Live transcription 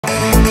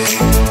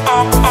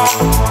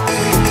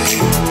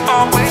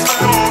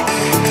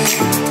Hi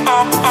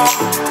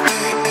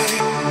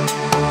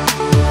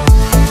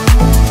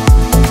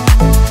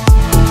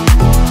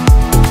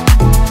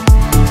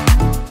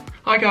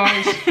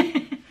guys.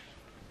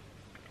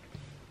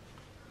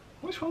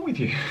 What's wrong with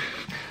you?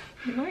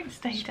 You won't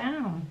stay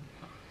down.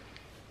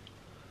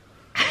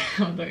 I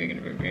thought you were going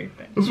to remove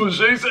it. That's what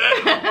she said.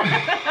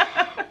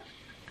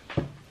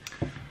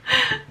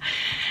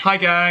 Hi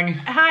gang.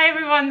 Hi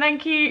everyone,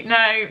 thank you.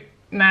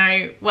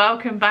 No,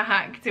 welcome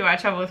back to our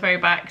travel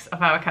throwbacks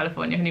of our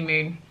California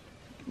honeymoon.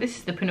 This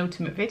is the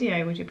penultimate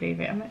video, would you believe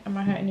it? Am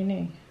I hurting your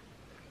knee?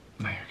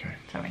 No, okay.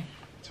 Sorry.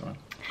 It's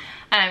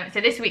alright. So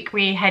this week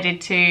we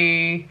headed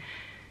to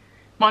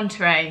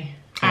Monterey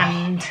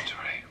and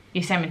Monterey.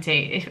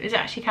 Yosemite. It was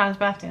actually Callum's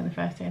birthday on the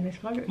first day of this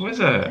vlog. Was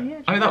it?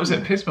 Yeah, oh, that was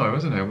at Pismo,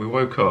 wasn't it? We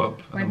woke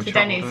up and went we to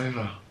travelled Denny's.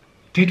 over.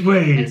 Did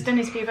we? It's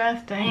Denny's for your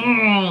birthday.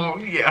 Oh,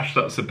 yes,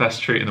 that's the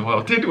best treat in the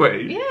world. Did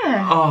we?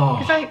 Yeah. Oh.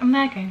 Because I'm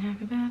there going,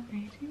 happy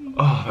birthday to you.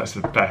 Oh, that's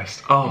the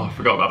best. Oh, I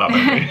forgot about that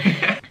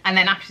memory. And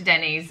then after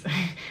Denny's,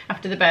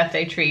 after the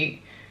birthday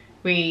treat,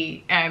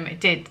 we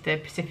did the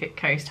Pacific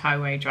Coast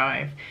Highway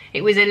Drive.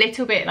 It was a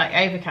little bit like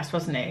overcast,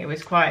 wasn't it? It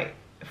was quite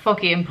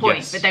foggy in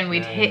points, yes. but then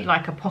we'd hit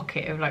like a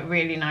pocket of like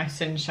really nice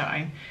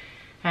sunshine.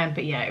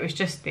 But yeah, it was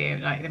just the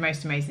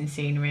most amazing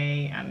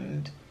scenery,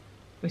 and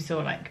we saw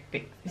like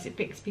is it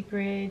Bixby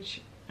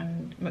Bridge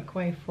and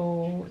McQuay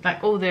Fall,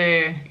 like all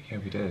the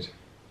we did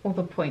all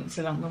the points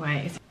along the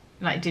way.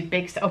 Like did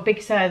Big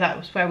Sur, that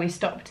was where we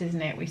stopped,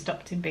 isn't it? We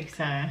stopped in Big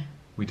Sur.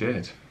 We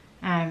did.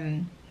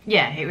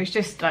 Yeah, it was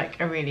just like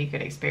a really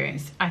good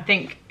experience. I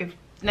think if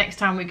next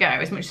time we go,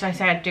 as much as I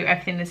say I'd do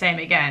everything the same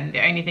again,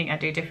 the only thing I'd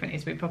do different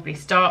is we'd probably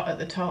start at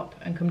the top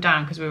and come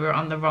down, because we were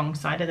on the wrong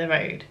side of the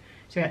road,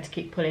 so we had to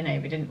keep pulling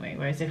over, didn't we?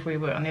 Whereas if we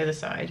were on the other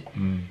side,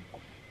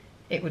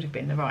 it would have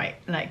been the right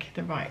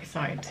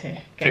side to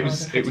get.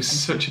 It was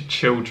such a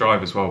chill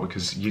drive as well,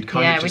 because you'd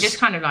kind of we just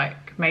kind of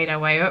like made our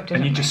way up,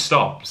 didn't we? And you just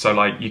stop, so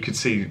like you could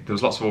see there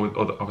was lots of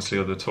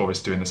other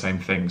tourists doing the same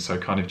thing, so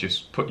kind of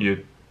just put your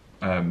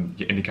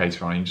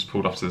indicator on, you just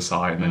pulled off to the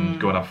side and then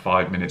go and have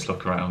 5 minutes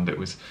look around. It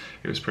was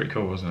pretty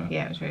cool, wasn't it?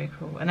 Yeah, it was really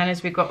cool. And then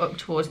as we got up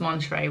towards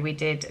Monterey, we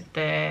did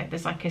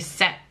there's like a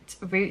set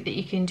route that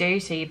you can do,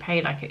 so you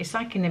pay like, it's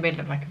like in the middle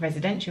of like a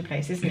residential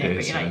place, isn't it?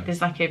 But like,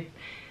 there's like a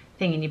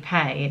thing and you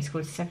pay. It's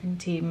called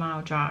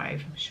 17-mile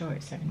drive. I'm sure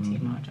it's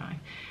 17-mile drive.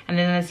 And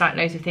then there's like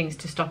loads of things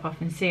to stop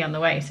off and see on the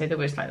way. So there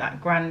was like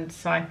that grand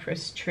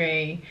cypress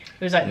tree.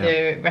 There was like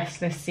the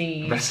restless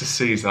seas. Restless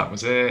seas, that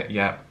was it.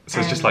 Yeah. So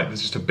it's just like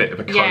there's just a bit of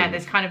a cove. Yeah,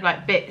 there's kind of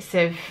like bits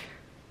of.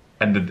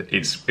 And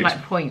it's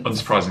like points.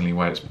 Unsurprisingly,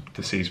 where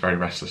the sea's very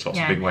restless, lots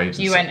of big waves.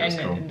 You went, and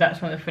cool.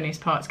 That's one of the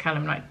funniest parts.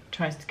 Callum like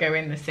tries to go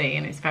in the sea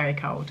and it's very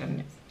cold,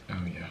 and it's.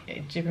 Oh yeah.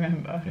 Do you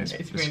remember? Yeah,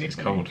 it's really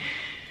cold.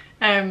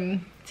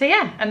 So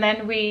yeah, and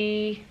then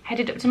we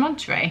headed up to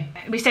Monterey.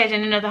 We stayed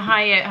in another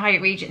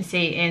Hyatt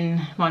Regency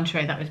in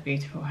Monterey. That was a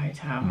beautiful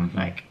hotel,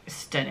 like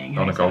stunning.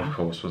 On a golf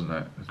course, wasn't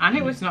it? And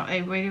it was not.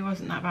 It really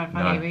wasn't that bad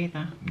value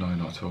either. No,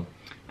 not at all.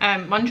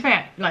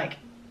 Monterey, like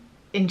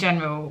in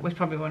general, was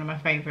probably one of my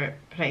favourite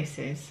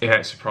places. Yeah,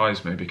 it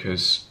surprised me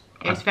because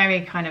it's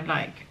very kind of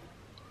like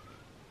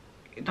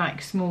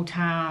small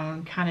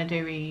town,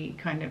 Canada-y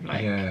kind of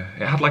like. Yeah,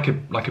 it had like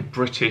a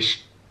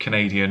British,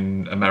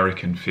 Canadian,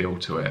 American feel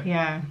to it.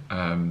 Yeah.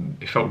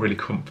 It felt really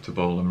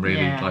comfortable and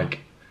really like.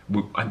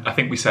 I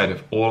think we said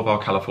of all of our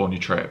California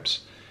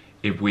trips,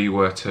 if we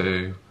were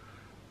to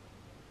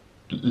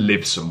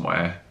live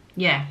somewhere.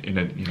 Yeah. In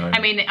a, you know. I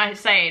mean, I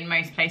say in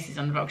most places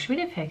on the rock, should we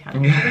live here,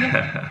 Callum?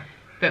 Yeah.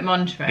 But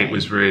Monterey. It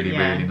was really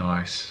really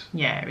nice.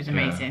 Yeah, it was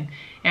amazing.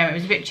 Yeah, it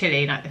was a bit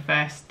chilly like the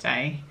first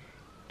day,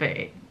 but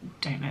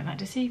don't let that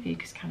deceive you,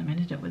 because Callum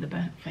ended up with a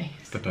burnt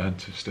face. The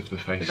burnt stuff to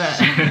the face.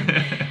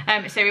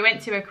 So we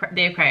went to the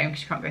aquarium,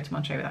 because you can't go to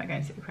Monterey without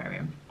going to the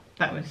aquarium.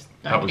 That was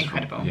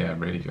incredible. Yeah,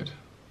 really good.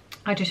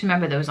 I just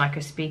remember there was like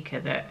a speaker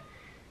that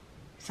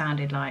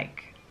sounded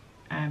like,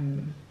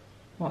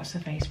 what's her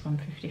face from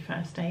 50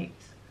 First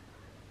Dates?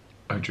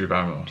 Oh, Drew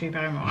Barrymore. Drew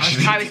Barrymore.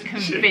 I was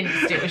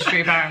convinced it was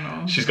Drew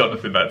Barrymore. She's got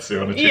nothing better to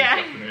do on a Tuesday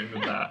afternoon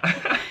than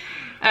that.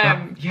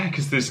 Yeah,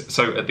 because there's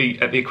at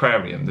the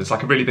aquarium there's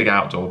like a really big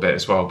outdoor bit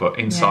as well, but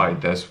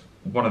inside there's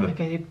one of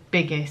the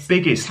biggest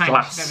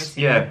glass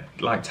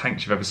like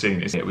tanks you've ever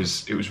seen. It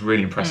was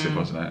really impressive,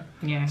 wasn't it?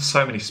 Yeah.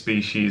 So many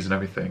species and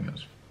everything.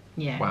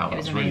 Wow, that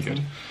was really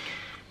good.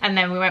 And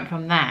then we went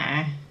from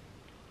there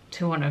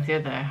to one of the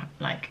other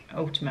like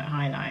ultimate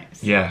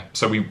highlights. Yeah,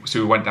 so we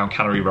went down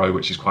Cannery Row,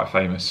 which is quite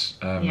famous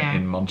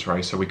in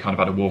Monterey. So we kind of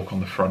had a walk on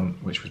the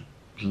front, which was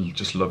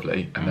just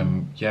lovely, and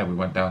then we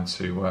went down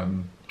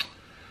to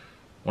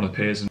one of the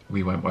piers and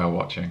we went whale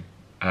watching.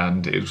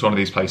 And it was one of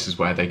these places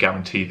where they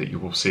guarantee that you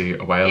will see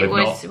a whale.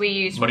 We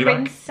used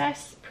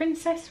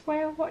princess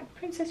whale watching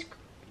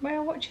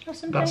or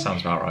something. That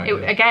sounds about right.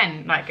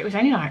 Again, like it was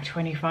only like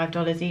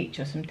 $25 each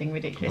or something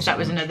ridiculous. That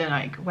was another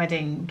like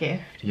wedding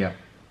gift. Yeah.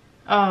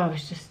 Oh, it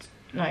was just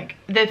like,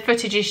 the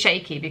footage is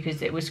shaky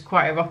because it was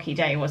quite a rocky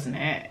day, wasn't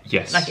it?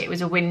 Yes. Like, it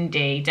was a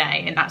windy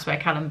day, and that's where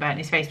Callum burnt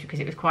his face, because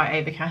it was quite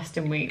overcast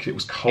and it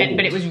was cold.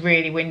 But it was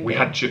really windy. We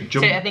had so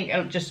I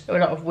think just a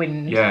lot of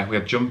wind. Yeah, we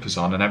had jumpers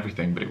on and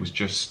everything, but it was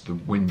just, the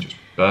wind just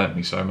burnt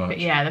me so much. But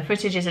yeah, the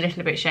footage is a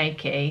little bit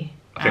shaky.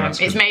 I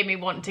think it's made me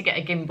want to get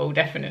a gimbal,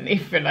 definitely,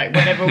 for like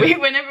whenever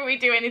we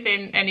do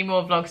any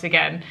more vlogs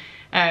again.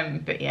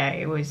 But yeah,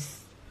 it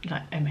was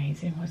like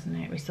amazing,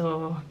 wasn't it? We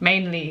saw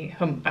mainly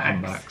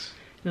humpbacks.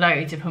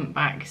 Loads of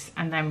humpbacks,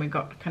 and then we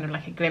got kind of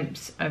like a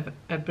glimpse of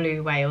a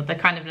blue whale, the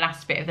kind of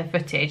last bit of the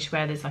footage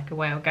where there's like a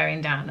whale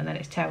going down and then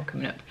its tail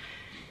coming up.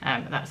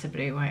 That's a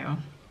blue whale.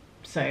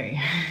 So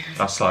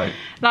that's like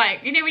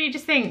you know, when you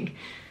just think,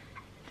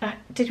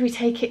 did we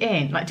take it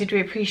in? Like, did we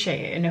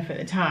appreciate it enough at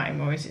the time,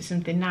 or is it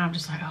something now I'm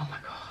just like, oh my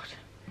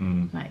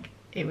god, like,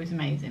 it was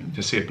amazing.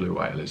 To see a blue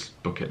whale is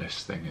bucket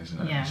list thing, isn't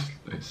it? Yeah.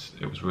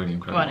 It was really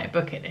incredible. Well, no,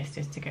 bucket list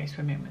is to go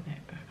swimming with it,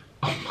 but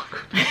oh my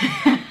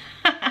goodness.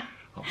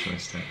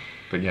 Optimistic.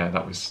 But yeah,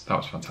 that was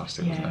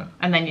fantastic, wasn't it?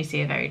 And then you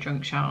see a very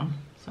drunk Sian.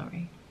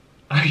 Sorry.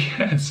 Oh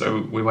yeah,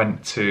 so we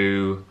went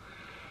to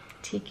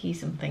Tiki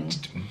something.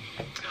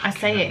 I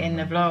say it in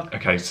the vlog.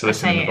 Okay, so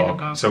listen in the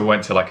vlog. So we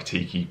went to like a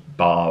tiki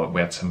bar.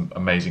 We had some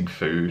amazing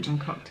food. And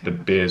cocktails. The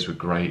beers were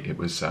great. It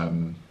was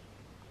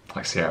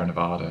like Sierra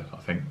Nevada, I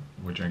think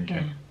we're drinking.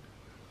 Yeah.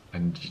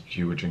 And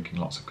you were drinking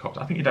lots of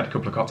cocktails. I think you'd had a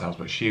couple of cocktails,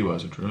 but she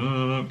was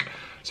drunk.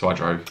 So I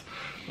drove.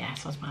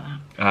 Yes, I was about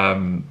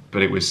that.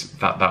 But it was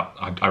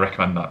I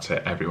recommend that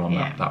to everyone,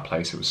 that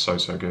place. It was so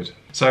good.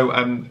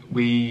 So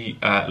we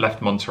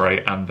left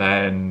Monterey and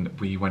then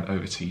we went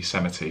over to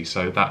Yosemite.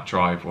 So that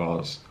drive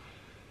was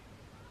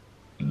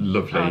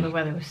lovely. Oh, the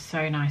weather was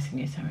so nice in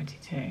Yosemite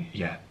too.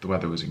 Yeah, the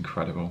weather was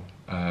incredible.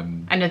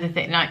 Another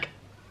thing, like,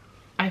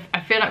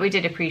 I feel like we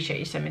did appreciate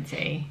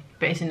Yosemite,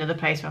 but it's another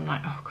place where I'm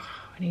like, oh god,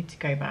 I need to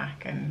go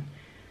back and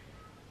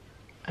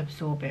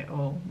absorb it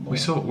all more.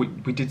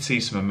 We did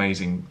see some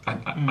amazing,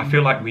 I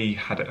feel like we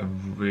had a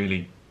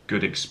really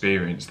good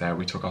experience there.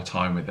 We took our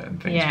time with it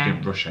and things. We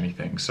didn't rush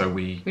anything, so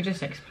we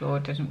just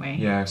explored, didn't we?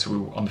 Yeah, so we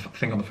on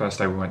the first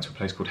day we went to a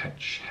place called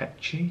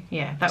Hetchy.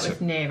 Yeah, that was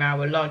near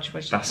our lodge,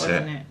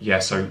 wasn't it? Yeah,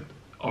 so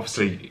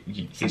obviously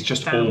it's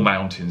just all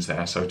mountains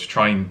there, so to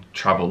try and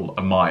travel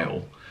a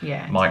mile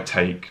might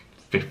take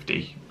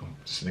 50,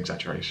 just an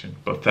exaggeration,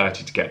 but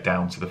 30 to get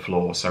down to the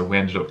floor. So we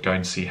ended up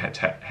going to see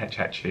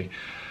Hetchy,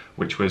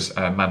 which was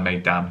a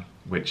man-made dam,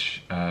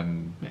 which it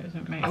was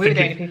amazing. We were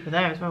the only people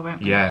there as well,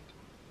 weren't we? Yeah,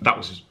 that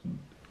was just,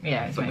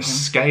 the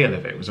scale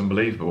of it was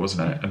unbelievable,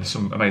 wasn't it? And there's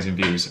some amazing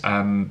views.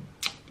 And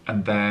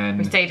then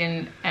we stayed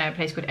in a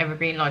place called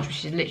Evergreen Lodge,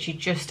 which is literally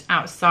just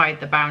outside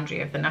the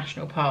boundary of the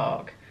national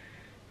park.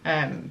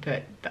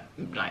 But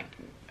like,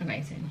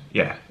 amazing.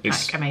 Yeah,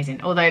 it's like,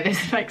 amazing. Although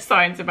there's like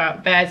signs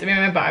about bears. I mean,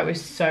 remember I was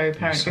so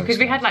paranoid because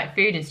we had like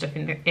food and stuff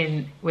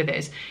in with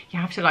us. You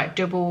have to like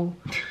double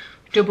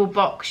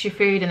box your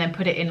food and then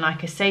put it in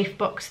like a safe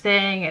box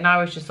thing, and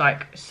I was just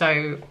like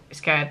so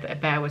scared that a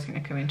bear was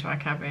going to come into our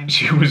cabin.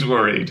 She was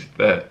worried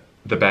that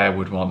the bear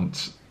would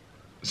want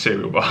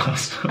cereal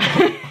bars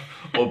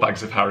or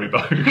bags of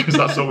Haribo because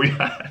that's all we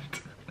had.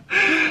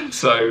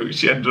 So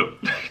she ended up,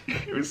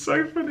 it was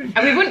so funny.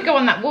 And we wouldn't go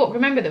on that walk.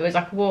 Remember, there was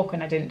like a walk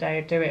and I didn't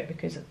dare do it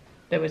because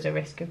there was a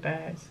risk of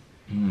bears.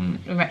 In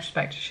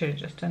retrospect, I should have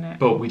just done it.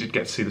 But we did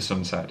get to see the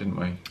sunset, didn't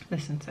we? The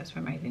sunsets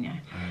were amazing, yeah.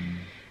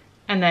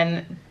 And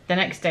then the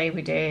next day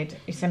we did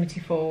Yosemite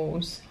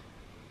Falls.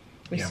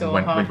 We saw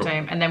Half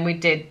Dome, and then we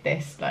did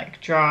this like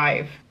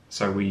drive.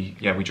 So we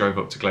drove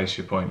up to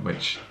Glacier Point,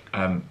 which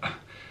I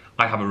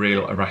have a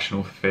real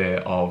irrational fear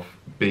of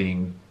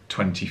being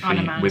 20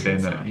 feet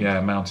within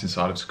a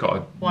mountainside. It's got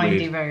a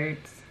windy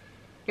roads.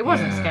 It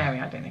wasn't scary.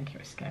 I don't think it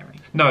was scary.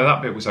 No,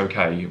 that bit was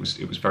okay. It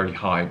was very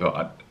high,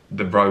 but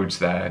the roads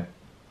there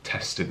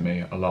tested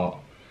me a lot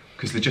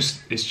because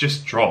it's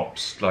just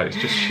drops. Like, it's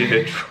just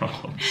sheer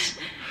drops.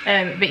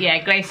 But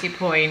yeah, Glacier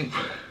Point,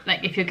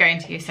 like if you're going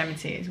to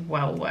Yosemite, it's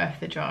well worth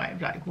the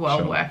drive, like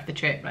worth the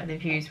trip. Like the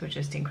views were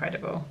just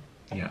incredible.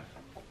 Yeah.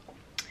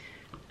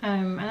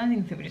 And I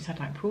think that we just had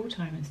like pool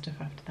time and stuff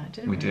after that,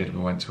 didn't we? We did.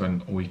 We went to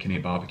an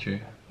all-you-can-eat barbecue.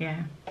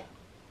 Yeah.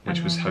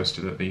 Which was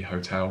hosted at the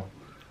hotel.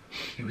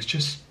 It was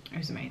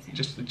amazing.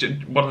 Just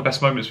one of the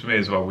best moments for me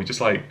as well. We just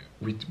like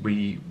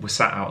we were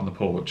sat out on the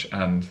porch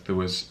and there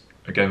was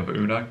a game of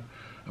Uno.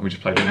 And we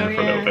just played Uno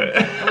for a little bit.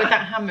 With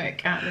that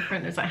hammock out the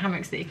front, there's like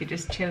hammocks that you could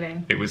just chill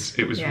in. It was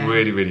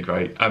really, really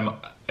great.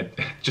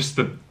 Just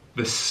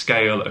the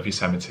scale of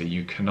Yosemite,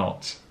 you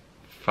cannot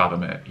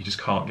fathom it. You just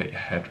can't get your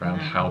head around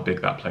how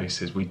big that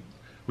place is. We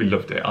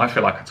loved it. I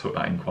feel like I took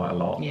that in quite a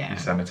lot.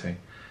 Yosemite.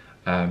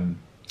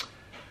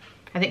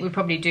 I think we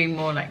probably do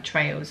more like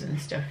trails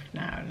and stuff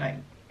now. Like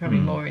probably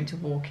more into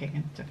walking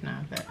and stuff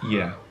now. But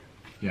yeah.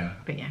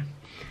 But yeah,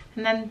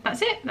 and then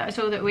that's it. That's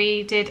all that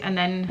we did, and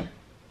then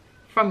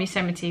from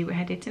Yosemite we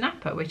headed to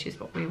Napa, which is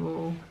what we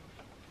will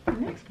in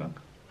the next vlog.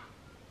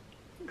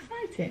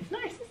 Exciting. It's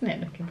nice, isn't it? isn't it,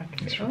 looking back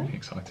at it all? It's really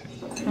exciting.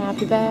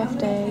 Happy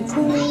birthday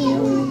to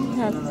you.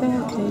 Happy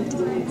birthday to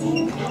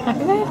you.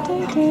 Happy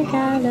birthday to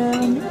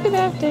Callum. Happy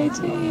birthday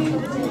to you.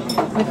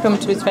 We've come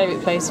to his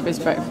favourite place for his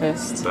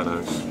breakfast.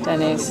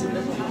 Denny's.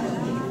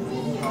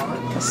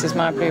 This is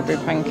my blueberry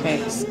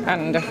pancakes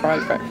and a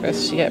fried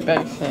breakfast. You get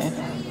both here.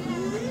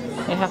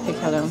 Are you happy,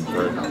 Callum?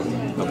 Very happy.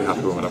 I'll be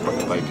happy when I've got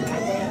the bacon.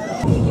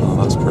 Oh,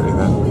 that's pretty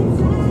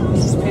then.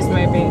 This is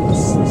Pismo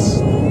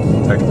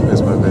Beach. Take the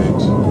Pismo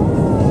Beach.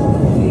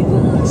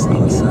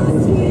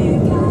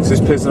 This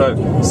is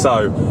Pismo.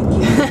 So,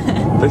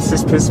 this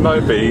is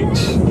Pismo Beach,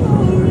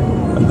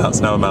 and that's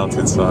now a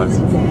mountainside.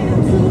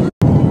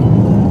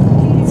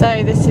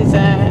 So this is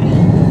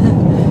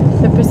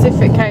the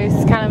Pacific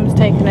Coast. Callum's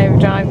taken over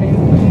driving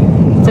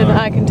so that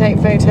I can take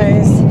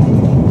photos.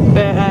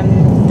 But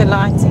the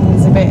lighting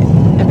is a bit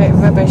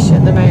rubbish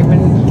at the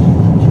moment.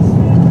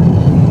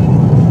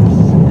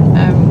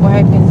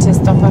 We're hoping to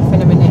stop off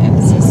in a minute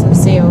and see some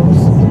seals.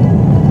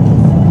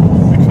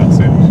 Big fan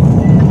seals.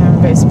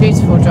 But it's a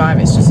beautiful drive.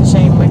 It's just a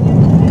shame we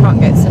can't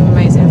get some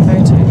amazing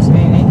photos,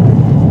 really.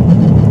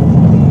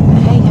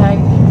 Hey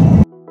ho.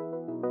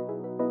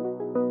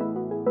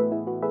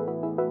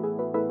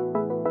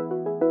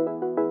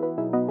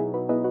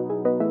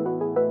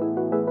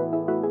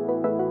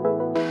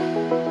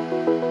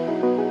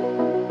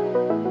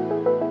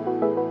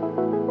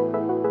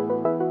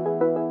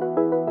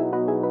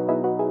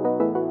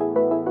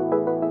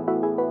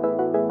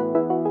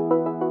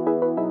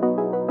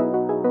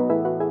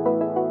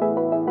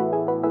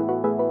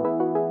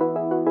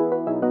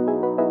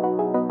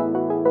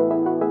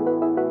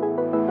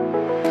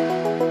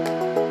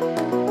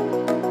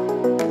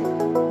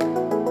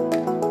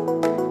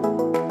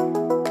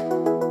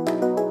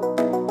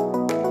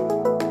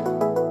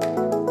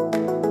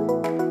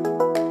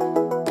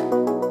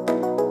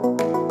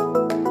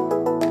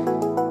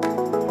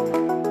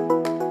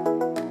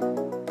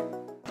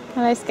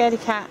 Hello, scaredy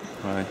cat.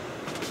 Hi.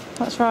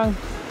 What's wrong?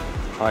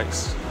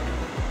 Hikes.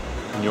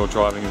 And your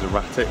driving is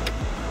erratic.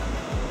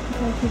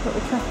 Keep up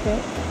with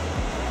traffic.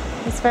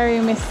 It's very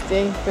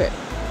misty, but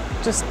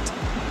just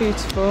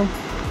beautiful.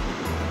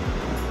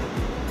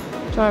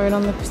 Driving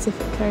on the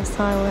Pacific Coast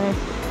Highway.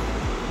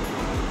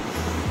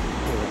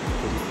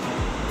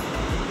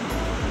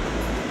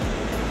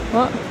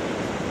 What?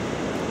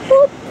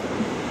 Whoop.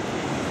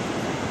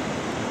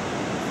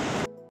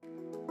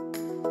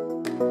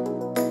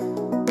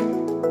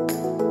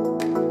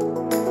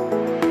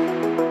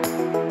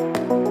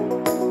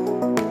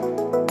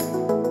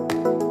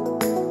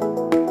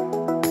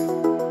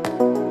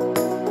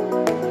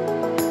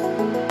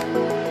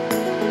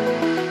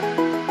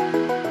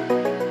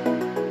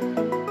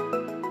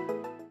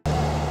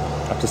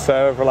 After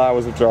several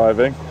hours of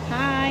driving.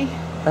 Hi.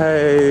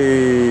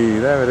 Hey,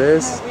 there it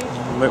is.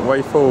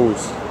 Midway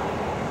Falls.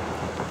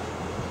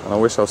 And I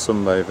wish I was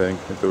sunbathing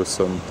if there was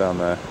sun down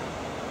there.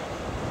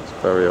 It's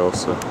very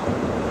awesome.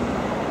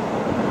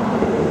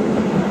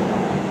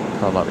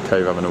 Kind of like the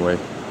cave having a wee.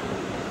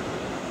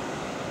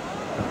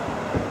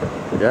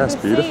 Yeah, it's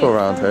beautiful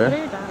around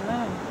here.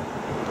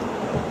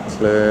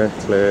 Clear,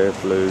 clear,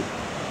 blue.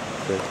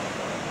 Good.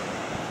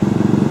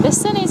 The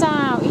sun is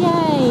out,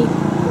 yay!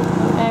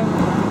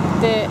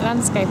 The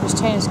landscape has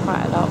changed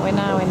quite a lot. We're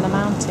now in the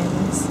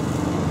mountains.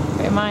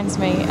 It reminds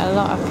me a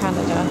lot of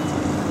Canada.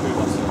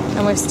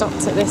 And we've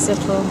stopped at this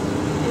little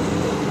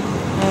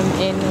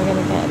inn. We're going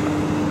to get a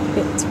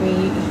bit to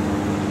eat.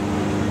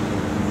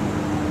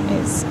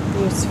 It's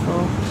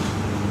beautiful.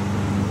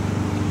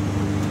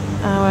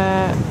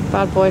 Our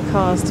bad boy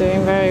car's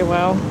doing very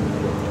well.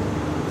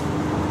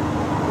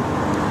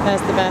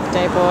 There's the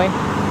birthday boy.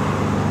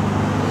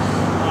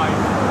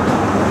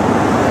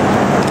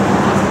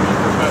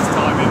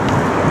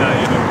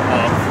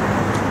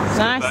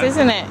 Nice,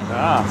 isn't it?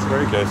 Ah, it's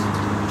very good.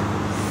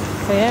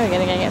 So yeah, we're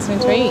going to go get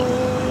something to eat.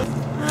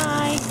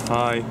 Hi.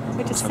 Hi.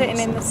 We're just sitting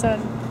in the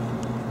sun.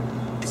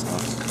 It's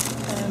nice.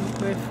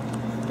 With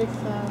big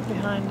flower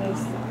behind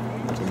us.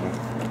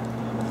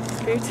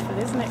 It's beautiful,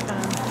 isn't it,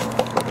 Callum?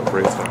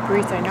 Burrito.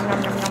 Burrito, nom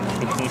nom nom nom.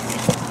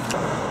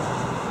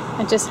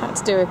 I just had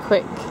to do a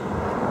quick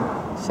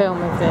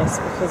film of this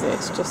because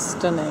it's just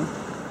stunning.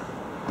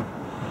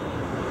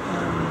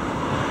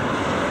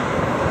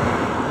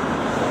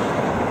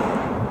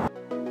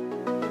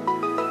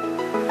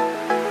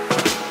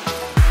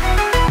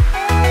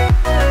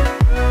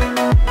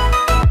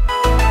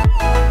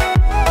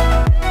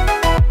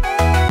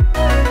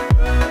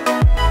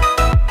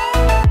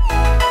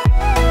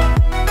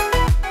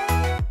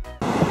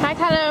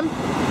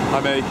 Hi,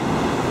 me.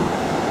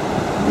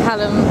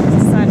 Callum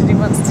decided he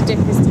wants to dip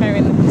his toe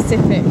in the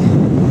Pacific.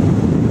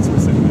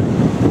 Specific.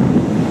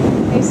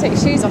 You take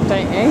your shoes off,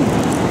 don't you?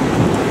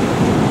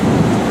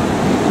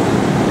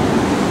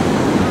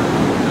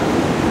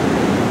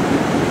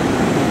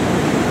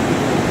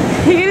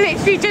 You're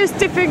literally just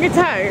dipping a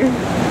toe.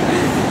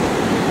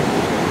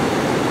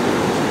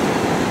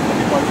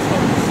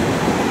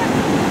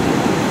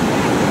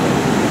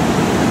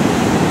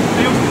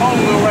 Feels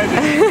cold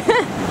already.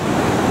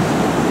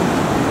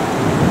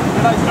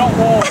 It's not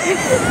warm.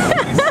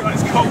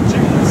 It's cock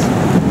jeans.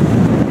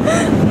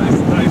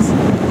 Nice.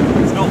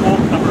 It's not wall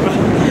camera.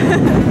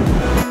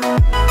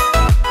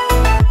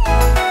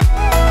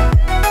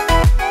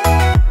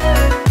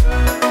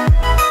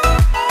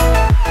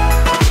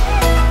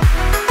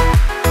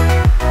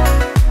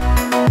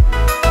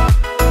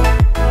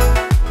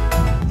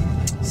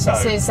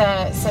 This is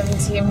a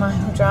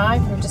 17-mile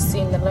drive. We've just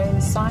seen the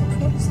lone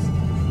cyclist.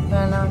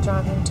 We're now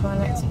driving to our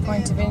next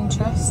point of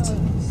interest.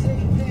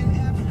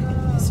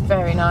 It's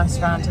very nice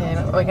around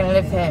here. We're going to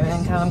live here and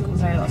then Callum can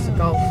play lots of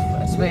golf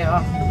as we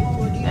are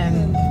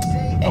in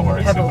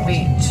Pebble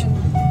Beach.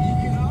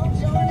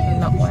 I'm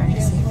not wearing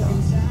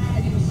seatbelts.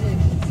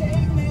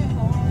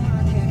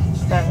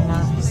 Very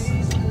nice.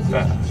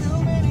 Yeah.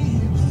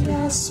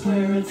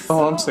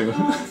 Oh, I'm single.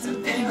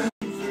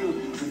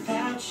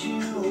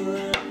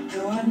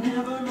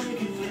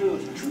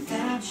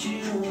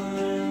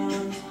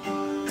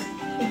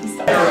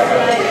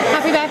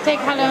 Happy birthday,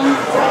 Callum.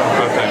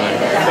 Birthday, mate.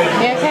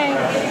 You okay?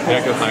 Yeah,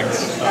 good, thanks.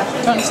 Do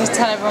you want to just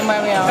tell everyone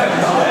where we are?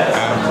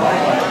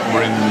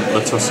 We're in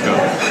La Tusca. No,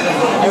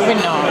 we're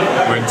not.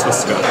 We're in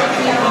Tusca, in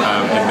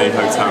the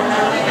hotel.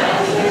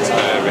 It's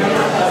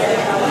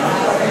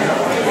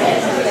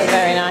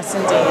very nice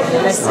indeed.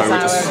 This is our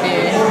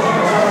view.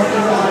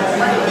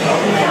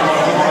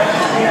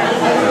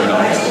 Very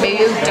nice.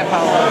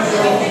 Beautiful.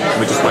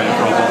 We're just waiting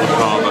for our bottle of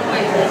cava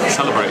to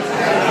celebrate.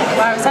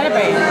 Why are we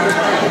celebrating?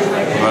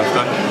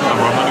 Birthday, and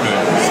we're on honeymoon,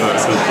 so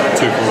it's a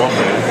 2-for-1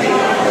 really.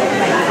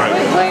 Great.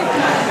 Wait.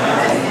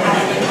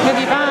 Love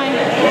you, bye.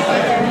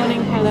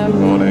 Morning, hello.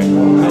 Morning.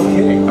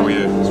 How are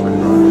you?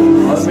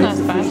 It's not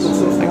bad.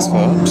 Thanks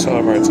for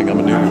celebrating. I'm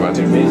a newlywed.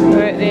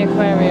 We're at the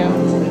aquarium.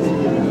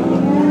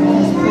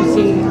 It's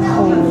pretty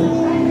cool.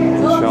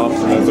 Sharks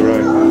and there's the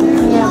road.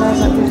 Yeah, there's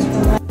that beautiful.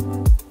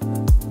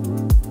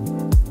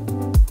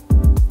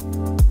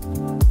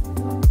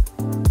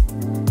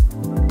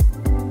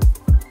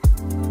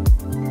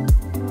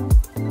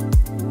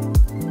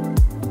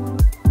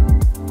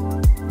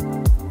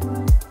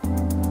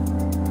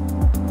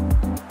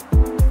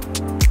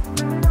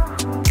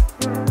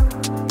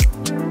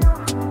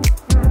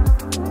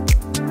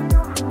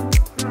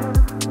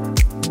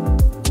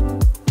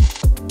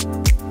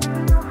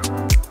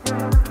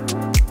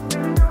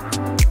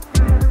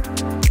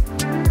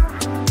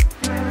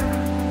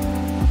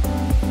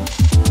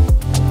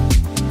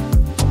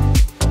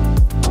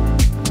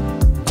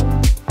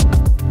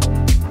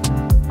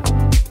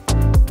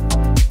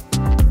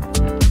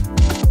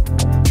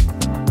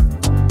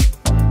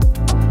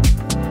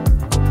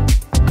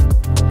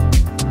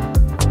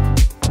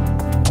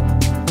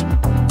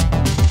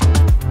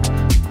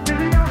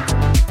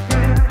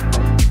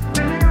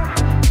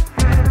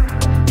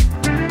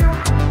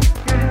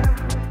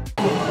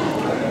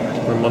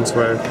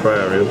 Monterey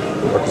Aquarium,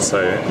 if I can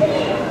say it,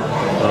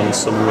 on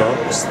some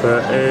rocks.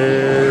 There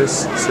is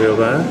seal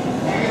there,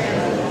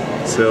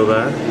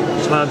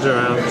 just lounge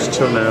around, just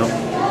chilling out,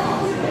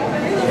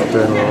 not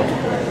doing a lot.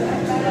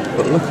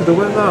 But look at the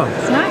weather.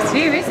 It's a nice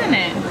view, isn't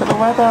it? Look at the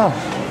weather.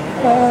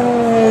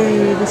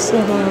 Hey, the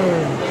summer.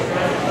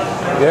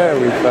 Yeah,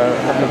 we've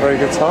having a very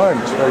good time.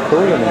 It's very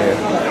cool in here.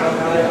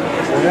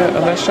 So yeah,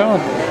 and there's Sian.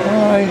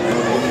 Hi.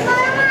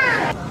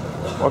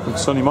 Welcome to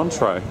sunny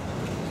Monterey.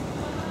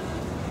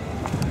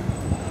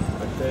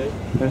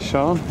 There's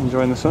Sian,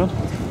 enjoying the sun.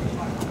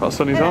 Got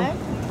sunnies on.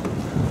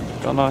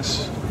 Got a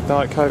nice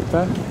Diet Coke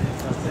there.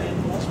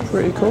 It's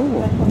pretty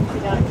cool.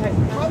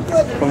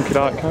 Funky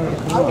Diet Coke.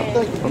 Look at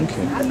that.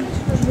 Funky.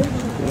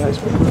 Yeah, it's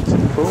pretty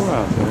cool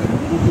around here.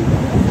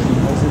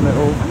 There's the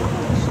little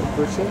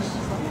bridges.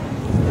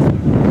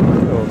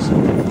 Very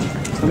awesome.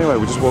 So anyway,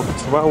 we're just walking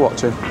to the whale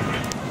watching.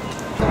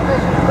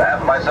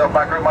 And myself,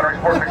 my group, Monterey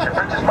Sport Fishing,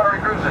 Princess Monterey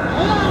Cruises.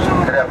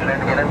 Good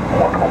afternoon again and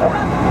welcome aboard.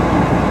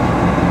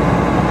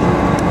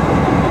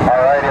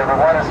 Alright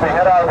everyone, as we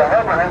head out of the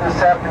harbor here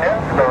this afternoon,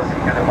 for those of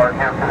you that weren't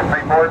here for the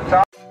freeboard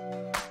time.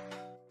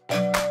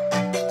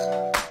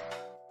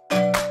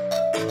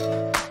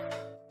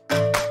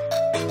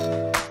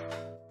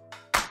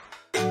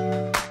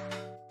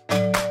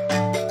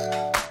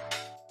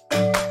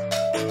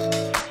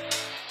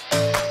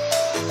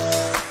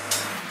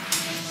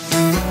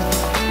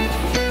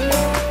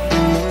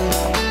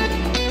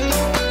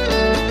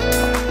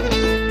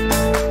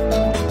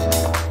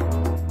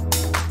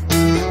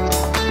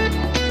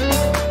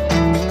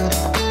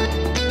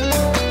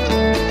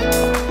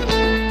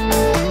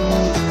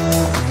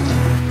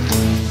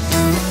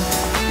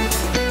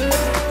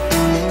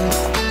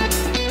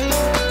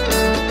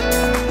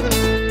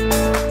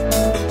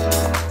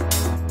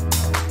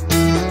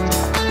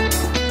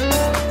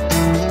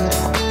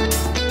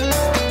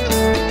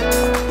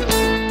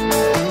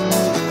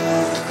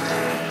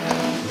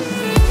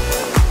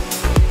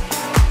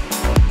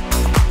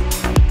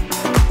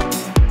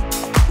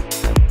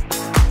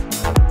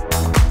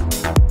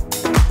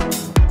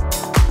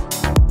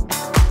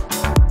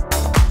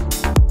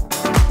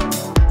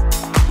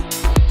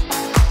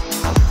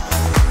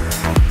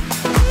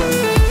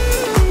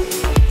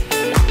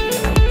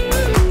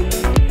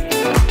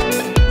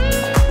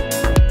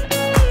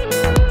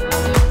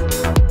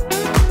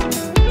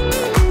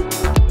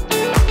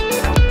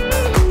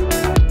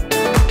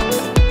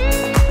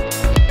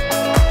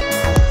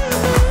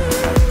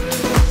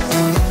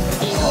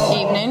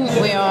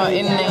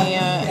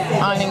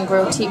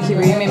 tiki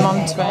room in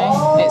Monterey.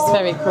 It's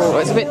very cool.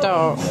 It's a bit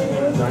dark.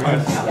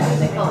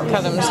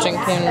 Callum's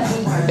drinking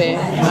beer.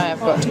 I have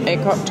got a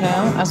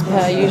cocktail, as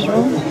per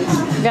usual.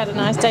 You had a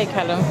nice day,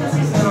 Callum?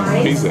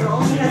 Easy.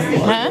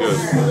 Huh? Good.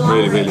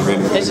 Really, really,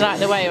 really good. Did you like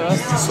the whales?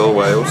 Saw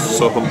whales,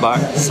 saw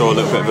humpback, saw a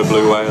little bit of a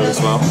blue whale as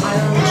well,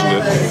 which is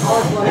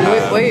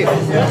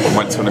good.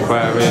 Went to an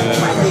aquarium,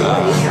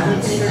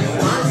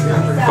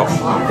 got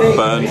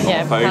burnt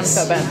Yeah, Pam's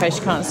got a burnt face,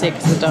 you can't see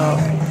because of the dark.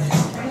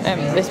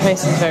 This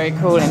place is very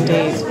cool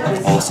indeed.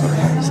 Awesome.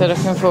 So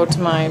looking forward to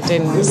my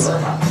dinners.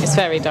 It's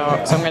very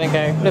dark, so I'm going to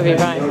go. Love you,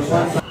 bye.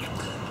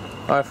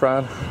 Hi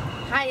Fran.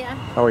 Hiya.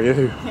 How are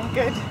you? I'm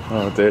good.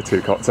 Oh dear,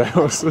 2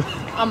 cocktails.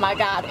 Oh my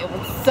god, it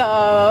was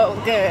so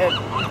good.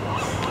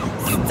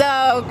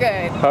 So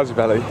good. How's your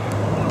belly?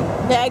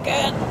 Yeah,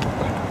 good.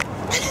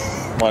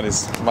 Mine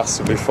is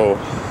massively full.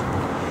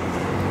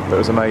 But it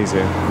was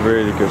amazing,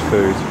 really good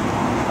food.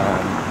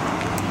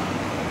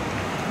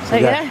 So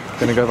yeah.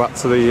 Gonna go back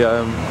to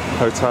the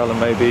hotel and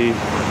maybe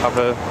have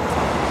a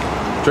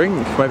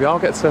drink. Maybe I'll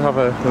get to have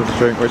another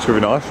drink, which would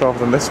be nice, rather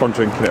than this one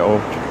drinking it all.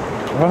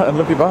 Alright, I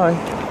love you, bye.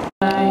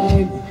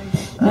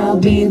 I'll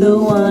be the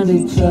one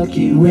to tuck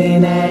you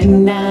in at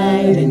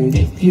night, and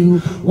if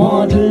you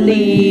want to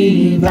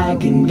leave, I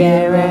can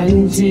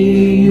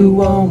guarantee you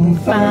won't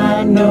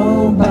find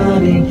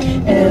nobody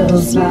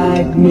else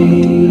like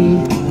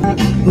me.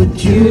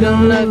 But you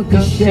don't look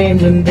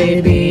ashamed, and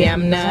baby,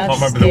 I'm not I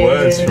can't remember the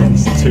words from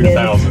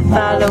 2000.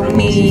 Follow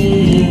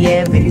me,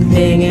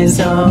 everything is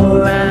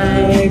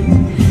alright.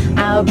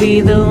 I'll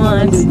be the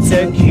one to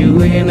tuck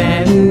you in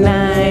at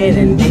night,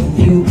 and if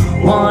you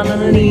wanna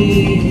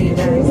leave.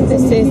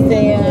 This is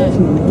the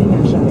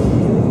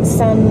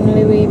San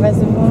Luis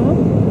Reservoir.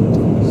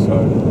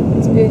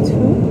 It's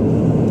beautiful.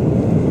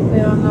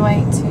 We're on the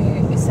way to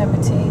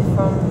Yosemite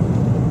from...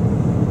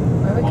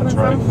 Where are we coming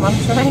from?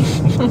 Monterey.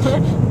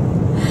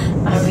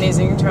 I'm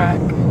losing track.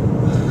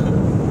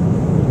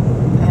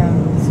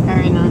 It's a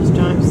very nice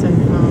drive so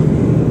far.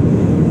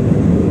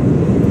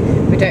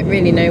 We don't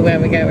really know where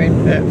we're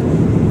going, but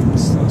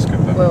That's good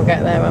then. we'll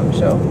get there, I'm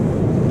sure.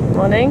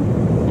 Morning.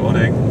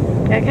 Morning.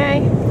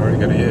 Okay. Very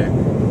good, are you?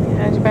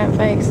 How's your burnt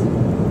face?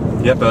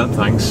 Yeah, burnt,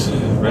 thanks.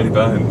 Really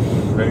burnt.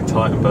 Really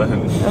tight and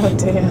burnt. Oh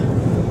dear.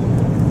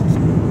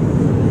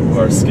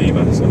 We're a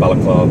schemer, it's a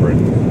balaclava in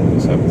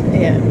Yosemite.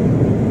 Yeah.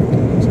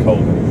 It's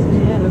cold.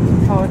 Yeah,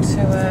 looking forward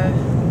to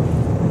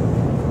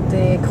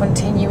the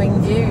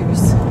continuing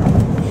views.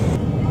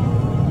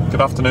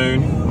 Good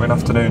afternoon. We're in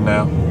afternoon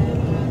now.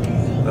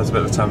 There's a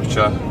bit of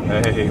temperature.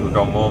 Hey, we've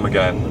gone warm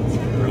again.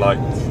 We're like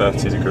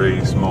 30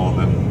 degrees more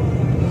than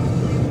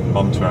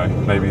Monterey,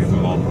 maybe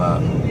even more than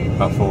that.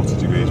 About 40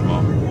 degrees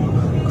more.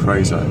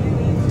 Crazy.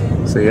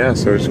 So yeah,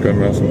 so we're just going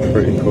around some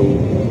pretty cool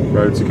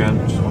roads again.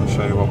 Just want to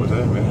show you what we're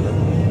doing really.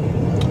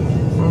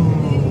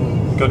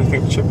 Got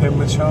anything to chip in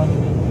with, Sian?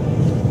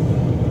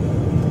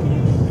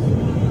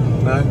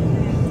 No?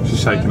 She's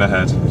shaking her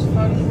head.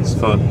 It's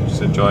fun,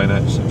 just enjoying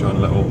it, just enjoying a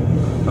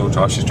little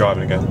drive. She's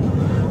driving again.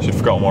 She'd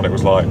forgotten what it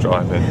was like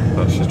driving,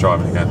 but she's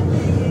driving again.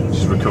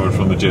 She's recovered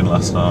from the gin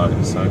last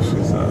night, so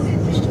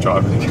she's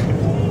driving again.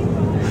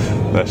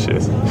 There she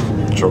is,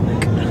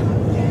 drunk.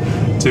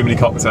 Too many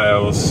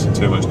cocktails,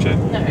 too much gin.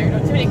 No,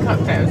 not too many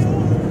cocktails.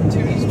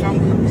 Too many strong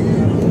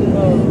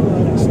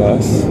cocktails. It's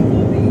nice.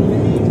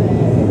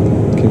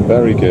 Looking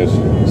very good.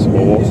 Some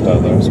more water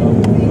down there as well.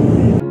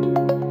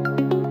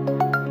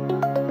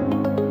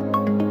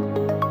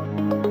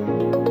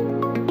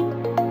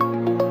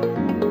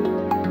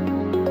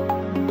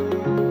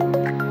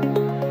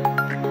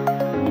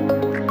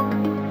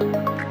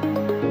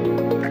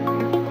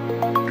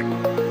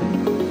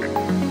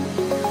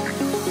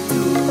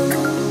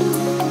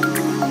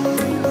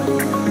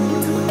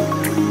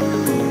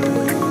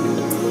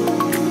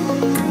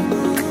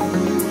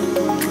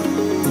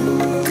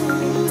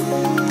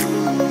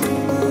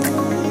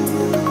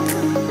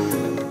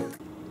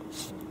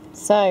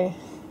 So,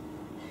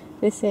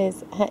 this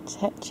is Hetch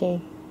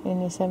Hetchy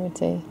in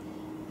Yosemite.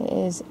 It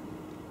is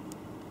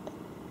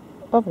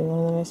probably one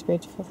of the most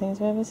beautiful things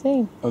I've ever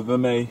seen. Other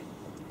than me.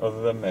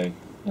 Other than me.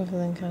 Other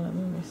than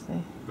Callum,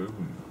 obviously.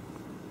 Boom.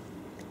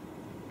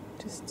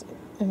 Just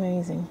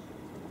amazing.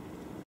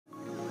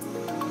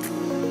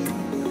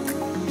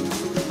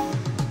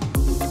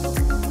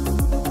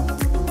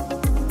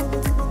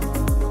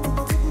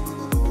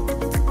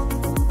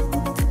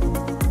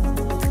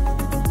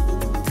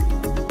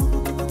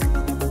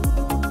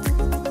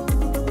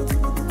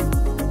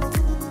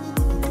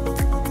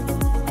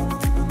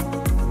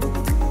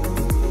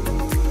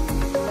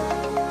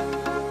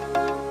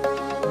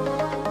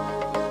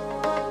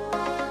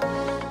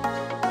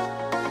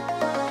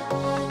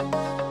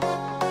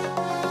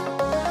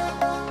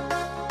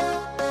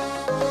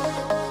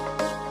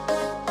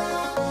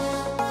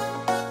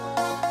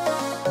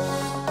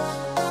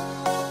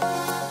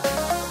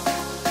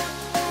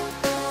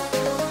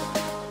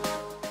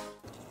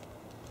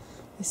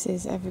 This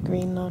is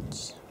Evergreen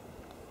Lodge,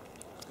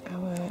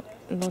 our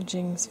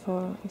lodgings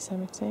for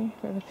Yosemite.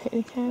 We have a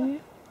picnic area.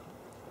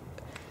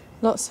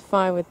 Lots of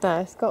firewood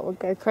there. Scott would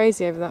go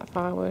crazy over that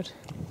firewood.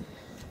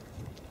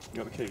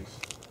 You got the keys?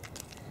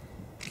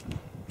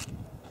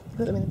 You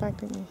put them in the bag,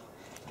 didn't you?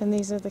 And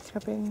these are the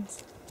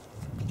cabins.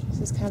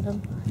 This is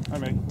Callum. Hi,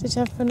 mate. Did you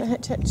have fun at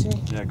Hetchetchy?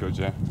 Yeah, good,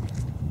 yeah.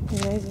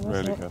 Amazing, wasn't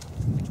Really it? good.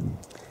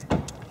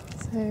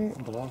 So,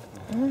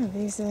 oh,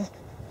 these are,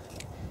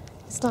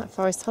 it's like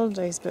Forest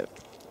Holidays, but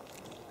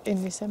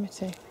in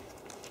Yosemite.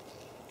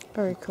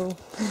 Very cool.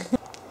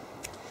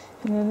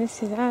 And then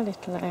this is our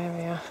little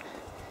area.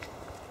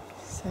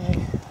 So,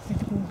 we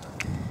can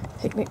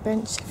picnic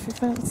bench if we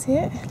fancy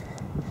it.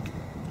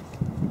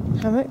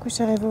 Hammock, which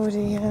I've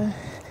already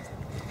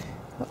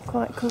got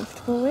quite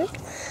comfortable with.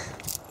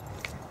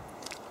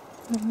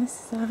 And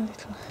this is our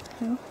little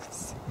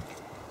house.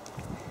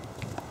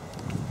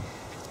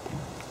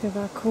 With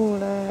our cool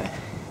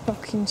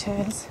rocking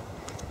chairs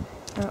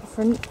out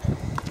front.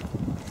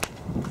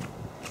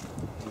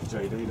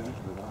 JD, don't you,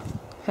 with that?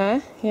 Huh?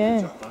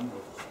 Yeah.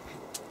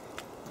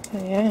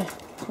 Oh, yeah.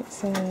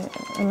 It's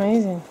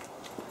amazing.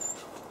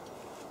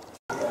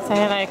 Say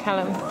hello,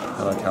 Callum.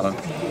 Hello, Callum.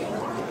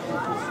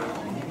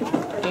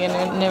 You're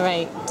going to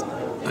narrate.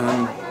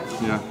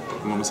 Yeah,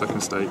 I'm on my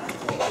second steak,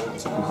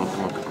 second hot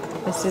dog.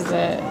 This is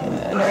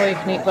an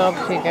all-you-can-eat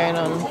barbecue going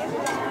on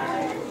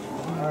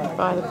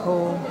by the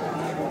pool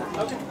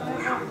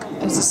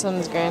as the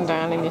sun's going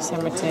down in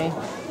Yosemite.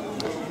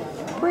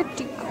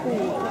 Pretty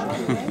cool.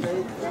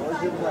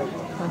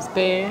 Nice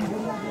beer.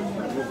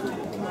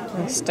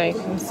 Nice steak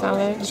and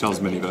salad.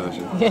 Shell's mini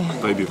version.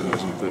 Yeah. Baby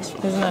version of this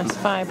one. There's a nice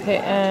fire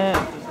pit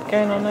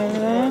going on over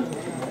there.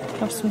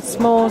 Have some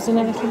s'mores in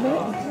a little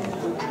bit.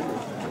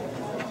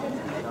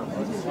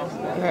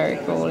 Very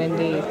cool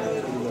indeed.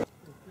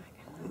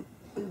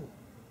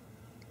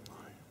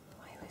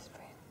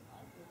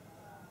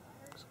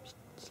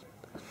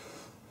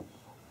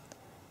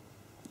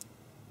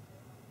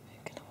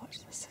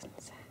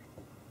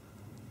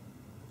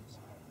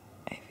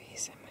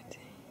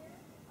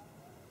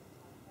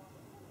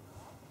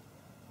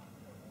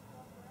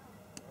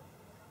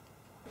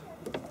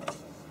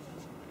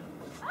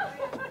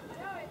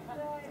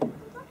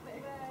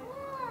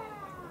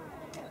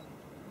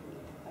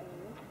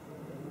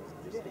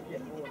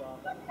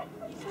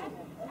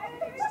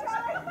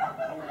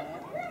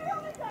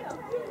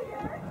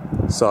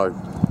 So,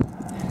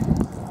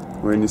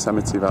 we're in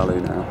Yosemite Valley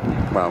now.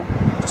 Well,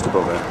 just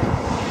above it.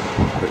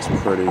 But it's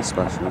pretty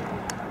special.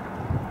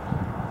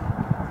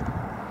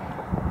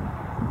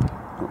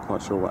 Not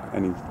quite sure what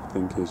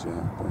anything is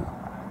yet, but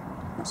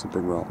that's some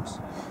big rocks.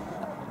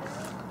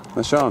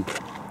 There's Sian.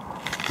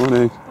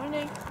 Morning.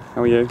 Morning.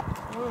 How are you?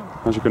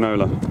 How's your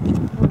granola?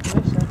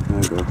 Delicious.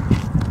 Very good.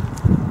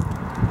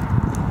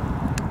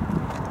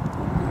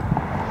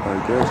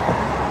 Very good.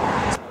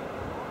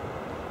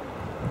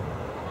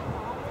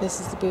 This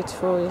is the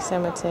beautiful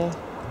Yosemite.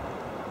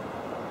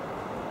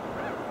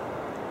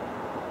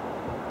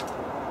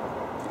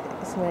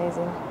 It's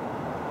amazing.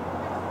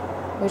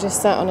 We're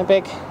just sat on a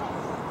big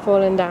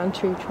fallen down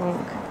tree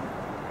trunk.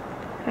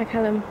 Hi,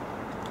 Callum.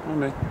 Hi,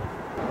 me.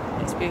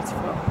 It's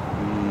beautiful.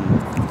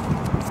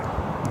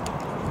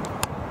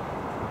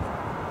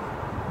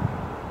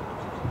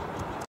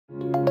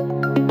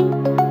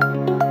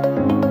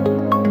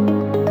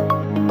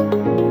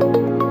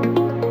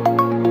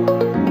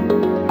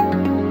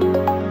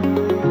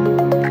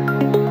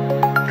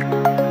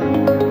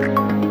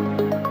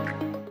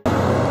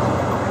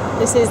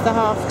 This is the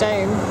Half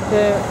Dome,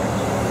 the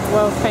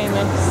world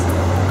famous.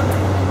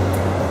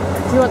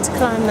 If you want to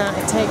climb that,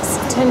 it takes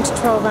 10 to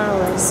 12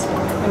 hours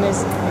and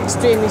is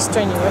extremely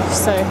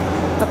strenuous. So,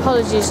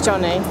 apologies,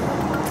 Johnny.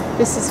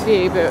 This is for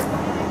you, but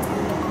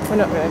we're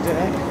not going to do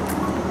it.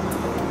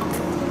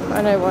 But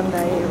I know one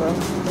day you will.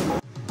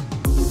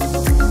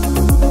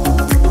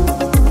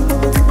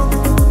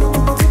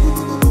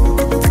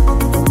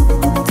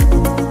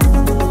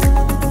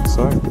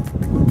 So,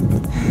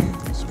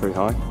 it's pretty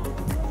high.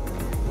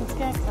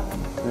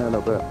 Yeah, a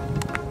little bit.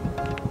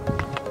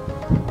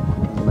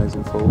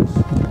 Amazing falls.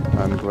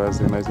 And where's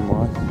the amazing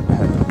wife?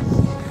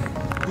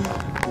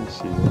 There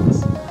she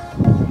is.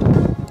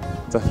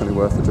 Definitely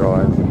worth the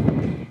drive.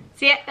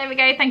 So yeah, there we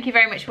go. Thank you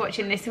very much for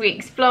watching this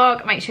week's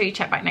vlog. Make sure you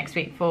check back next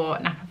week for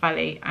Napa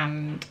Valley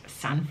and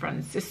San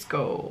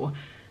Francisco.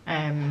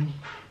 The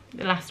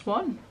last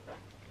one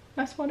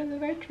of the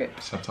road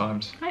trip. Sad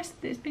times. Nice.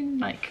 It's been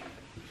like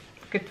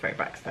good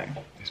throwbacks though.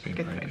 It's been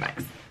good great.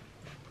 throwbacks.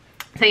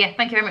 So yeah,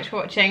 thank you very much for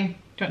watching.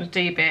 Do you want to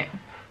do your bit?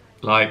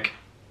 Like,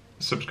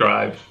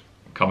 subscribe,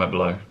 comment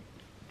below.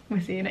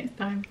 We'll see you next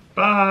time.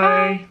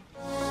 Bye. Bye.